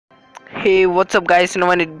Hey, what's up guys,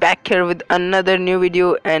 Novanit back here with another new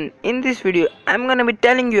video, and in this video I'm gonna be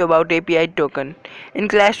telling you about API token in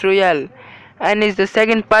Clash Royale, and it's the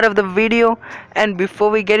second part of the video. And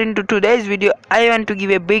before we get into today's video, I want to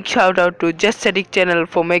give a big shout out to Just Static channel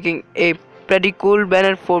for making a pretty cool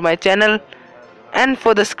banner for my channel and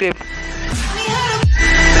for the script.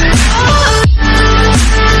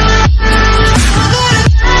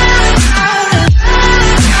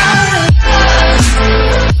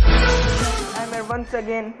 Once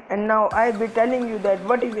again, and now I'll be telling you that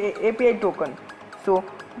what is a API token. So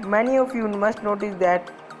many of you must notice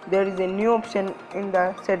that there is a new option in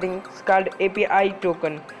the settings called API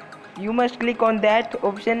token. You must click on that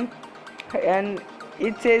option and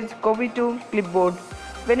it says copy to clipboard.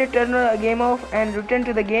 When you turn a game off and return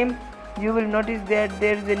to the game, you will notice that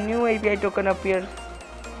there is a new API token appears.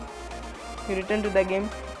 You return to the game,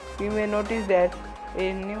 you may notice that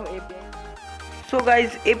a new API. So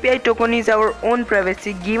guys, API token is our own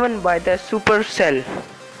privacy given by the supercell.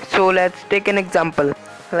 So let's take an example.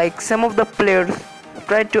 Like some of the players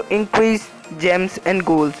try to increase gems and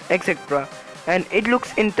goals, etc. And it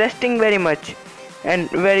looks interesting very much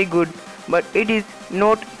and very good, but it is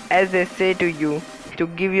not as they say to you to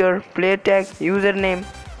give your player tag, username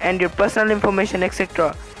and your personal information,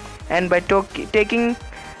 etc. And by taking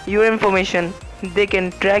your information, they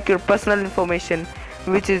can track your personal information,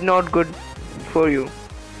 which is not good for you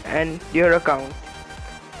and your account.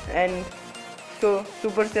 And so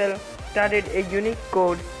Supercell started a unique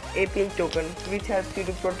code API token which helps you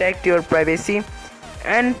to protect your privacy.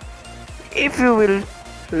 And if you will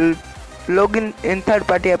log in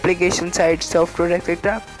third-party application sites, software,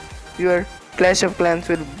 etc., your Clash of Clans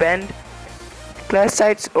will ban. Clash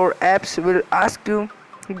sites or apps will ask you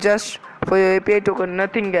just for your API token,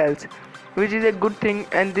 nothing else, which is a good thing,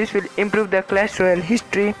 and this will improve the Clash Royale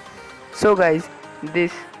history. So guys,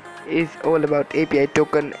 this is all about API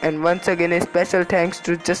token, and once again a special thanks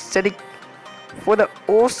to Just Static for the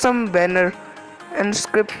awesome banner and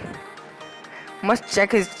script. Must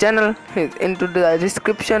check his channel, he's into the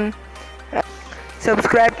description.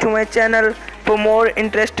 Subscribe to my channel for more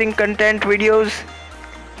interesting content videos.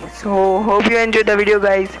 So hope you enjoyed the video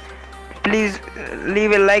guys. Please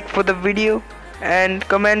leave a like for the video and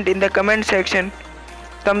comment in the comment section.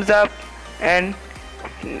 Thumbs up and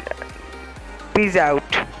peace out.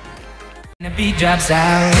 The beat drops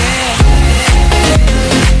out.